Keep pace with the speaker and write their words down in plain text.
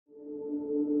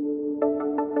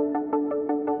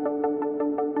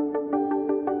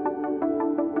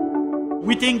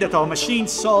we think that our machines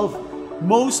solve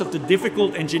most of the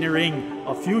difficult engineering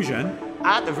of fusion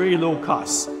at a very low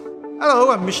cost.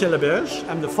 Hello, I'm Michel Laberge.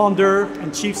 I'm the founder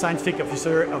and chief scientific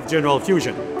officer of General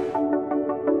Fusion.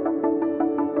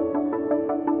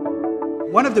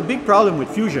 One of the big problems with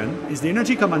fusion is the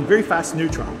energy comes on very fast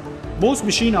neutron. Most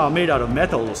machines are made out of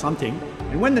metal or something,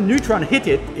 and when the neutron hit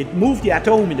it, it moves the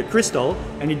atom in the crystal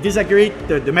and it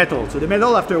disaggregates the metal. So the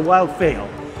metal after a while fails.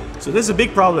 So this is a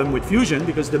big problem with fusion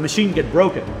because the machine gets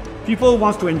broken. People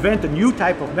want to invent a new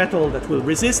type of metal that will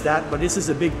resist that, but this is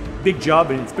a big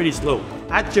job and it's pretty slow.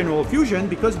 At General Fusion,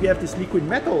 because we have this liquid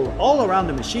metal all around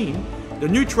the machine, the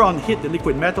neutron hit the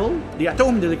liquid metal, the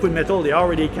atom in the liquid metal, they're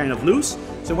already kind of loose.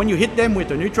 So when you hit them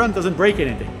with a neutron, it doesn't break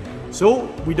anything. So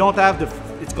we don't have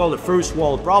it's called the first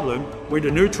wall problem, where the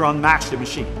neutron match the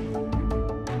machine.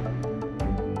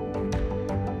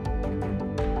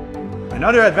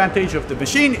 Another advantage of the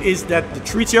machine is that the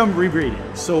tritium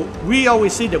rebreathing. So we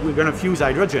always say that we're going to fuse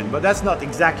hydrogen, but that's not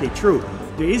exactly true.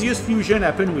 The easiest fusion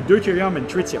happens with deuterium and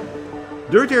tritium.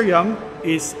 Deuterium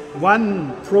is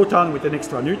one proton with an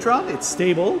extra neutron, it's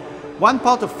stable. 1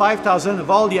 part of 5,000 of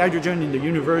all the hydrogen in the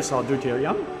universe are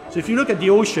deuterium. So if you look at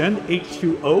the ocean,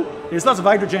 H2O, there's lots of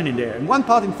hydrogen in there, and 1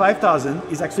 part in 5,000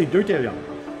 is actually deuterium.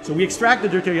 So we extract the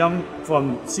deuterium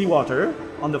from seawater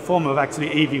on the form of actually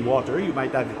AV water. You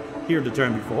might have heard the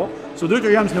term before. So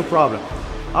deuterium is no problem.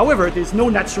 However, there's no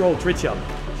natural tritium.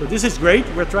 So this is great.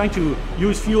 We're trying to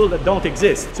use fuel that don't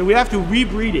exist. So we have to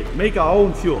rebreathe it, make our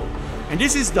own fuel. And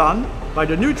this is done by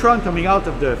the neutron coming out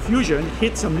of the fusion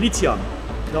hit some lithium.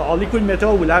 Now our liquid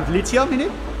metal will have lithium in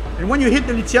it. And when you hit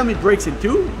the lithium, it breaks in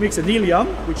two, makes an helium,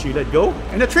 which you let go,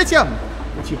 and a tritium,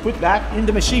 which you put back in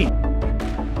the machine.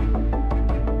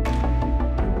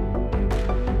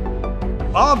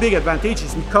 Our big advantage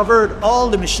is we covered all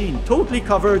the machine, totally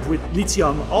covered with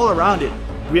lithium all around it.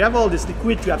 We have all this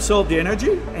liquid to absorb the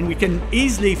energy, and we can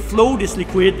easily flow this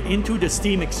liquid into the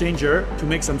steam exchanger to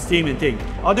make some steam and thing.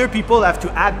 Other people have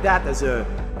to add that as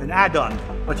an add-on.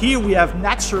 But here we have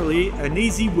naturally an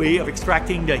easy way of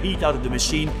extracting the heat out of the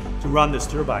machine to run this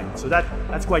turbine. So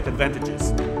that's quite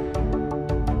advantageous.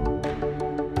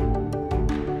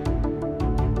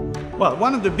 Well,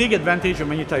 one of the big advantages of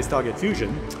magnetized target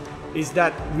fusion is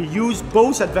that we use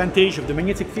both advantage of the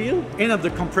magnetic field and of the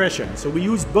compression. So we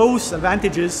use both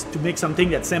advantages to make something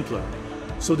that's simpler.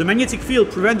 So the magnetic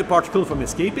field prevents the particle from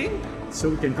escaping, so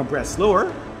we can compress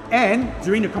slower. And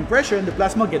during the compression, the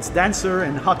plasma gets denser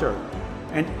and hotter.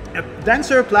 And a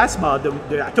denser plasma,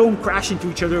 the atoms crash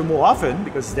into each other more often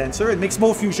because it's denser. It makes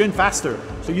more fusion faster.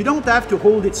 So you don't have to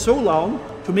hold it so long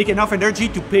to make enough energy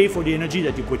to pay for the energy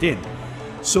that you put in.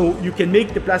 So you can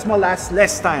make the plasma last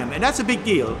less time. And that's a big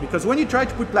deal because when you try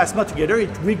to put plasma together, it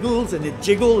wiggles and it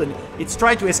jiggles and it's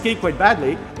trying to escape quite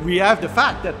badly. We have the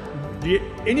fact that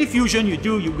any fusion you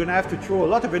do, you're going to have to throw a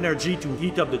lot of energy to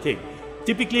heat up the thing.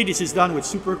 Typically, this is done with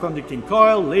superconducting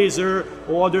coil, laser,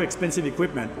 or other expensive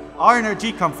equipment. Our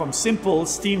energy comes from simple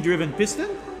steam-driven piston,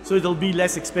 so it'll be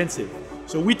less expensive.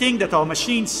 So we think that our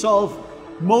machines solve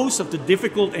most of the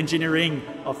difficult engineering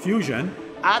of fusion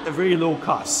at a very low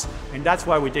cost. And that's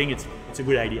why we think it's a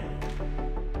good idea.